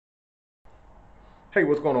Hey,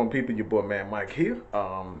 what's going on, people? Your boy, man, Mike here.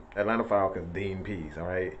 Atlanta Falcons Dean Pees. All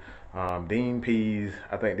right, Dean Pees.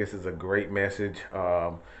 I think this is a great message.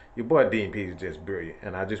 Your boy Dean Pees is just brilliant,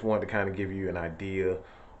 and I just wanted to kind of give you an idea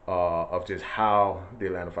of just how the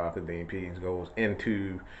Atlanta Falcons Dean Pees goes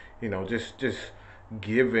into, just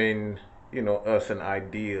giving us an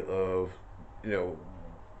idea of you know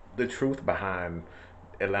the truth behind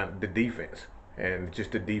Atlanta, the defense, and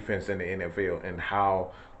just the defense in the NFL and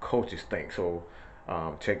how coaches think. So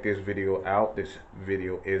check this video out. This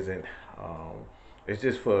video isn't. It's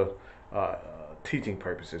just for uh, teaching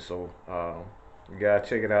purposes. So you gotta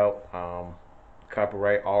check it out.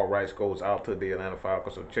 Copyright, all rights goes out to the Atlanta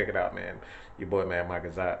Falcons. So check it out, man. Your boy, man, Mike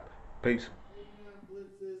is out. Peace. 89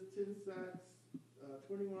 blitzes, 10 sacks,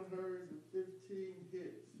 21 hurries, and 15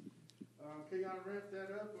 hits. Can y'all ramp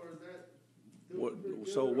that up, or is that What, doing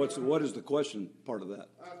pretty so good? what is the question part of that?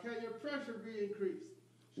 Can your pressure be increased?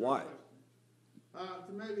 Why?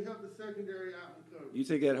 To maybe help the secondary out in coverage. You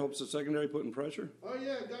think that helps the secondary putting pressure? Oh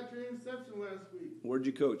yeah, got your interception last week. Where'd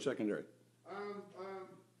you coach secondary? Um,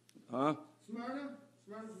 Huh? Smyrna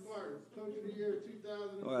Spartans, Coach of the Year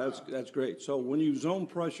 2005. Oh, that's great. So when you zone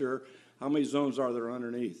pressure, how many zones are there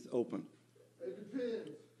underneath open? It depends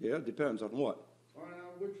Yeah, it depends on what. on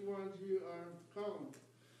which ones you are calling.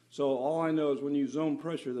 So all I know is when you zone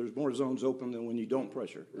pressure, there's more zones open than when you don't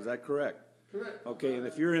pressure. Is that correct? Correct. Okay, and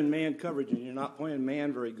if you're in man coverage and you're not playing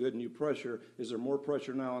man very good and you pressure, is there more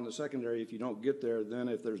pressure now on the secondary if you don't get there than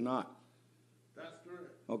if there's not? That's correct.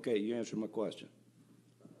 Okay, you answered my question.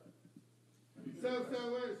 So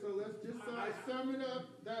let's just sum it up.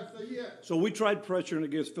 That's a yes. So we tried pressuring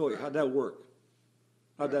against Philly. How'd that work?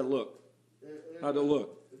 How'd that look? How'd it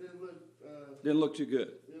look? It didn't look. Didn't look too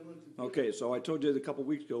good. Didn't look too good. Okay, so I told you a couple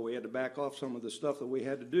weeks ago we had to back off some of the stuff that we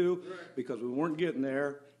had to do Right. because we weren't getting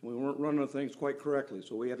there. We weren't running things quite correctly.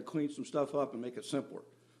 So we had to clean some stuff up and make it simpler.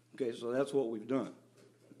 Okay, so that's what we've done.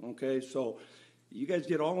 Okay, so you guys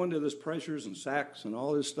get all into this pressures and sacks and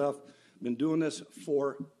all this stuff. Been doing this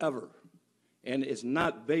forever. And it's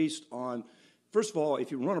not based on, first of all,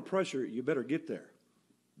 if you run a pressure, you better get there.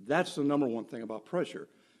 That's the number one thing about pressure.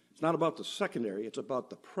 It's not about the secondary, it's about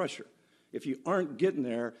the pressure. If you aren't getting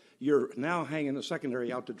there, you're now hanging the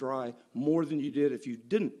secondary out to dry more than you did if you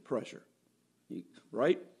didn't pressure.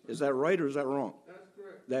 Right? Is that right or is that wrong? That's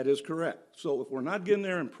correct. That is correct. So if we're not getting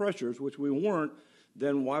there in pressures, which we weren't,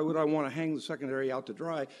 then why would I want to hang the secondary out to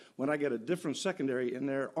dry when I get a different secondary in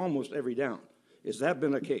there almost every down? Has that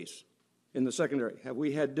been the case in the secondary? Have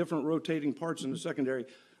we had different rotating parts in the secondary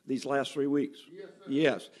these last 3 weeks? Yes, sir.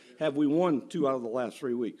 Yes. Have we won 2 out of the last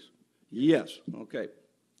 3 weeks? Yes. Okay.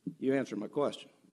 You answered my question.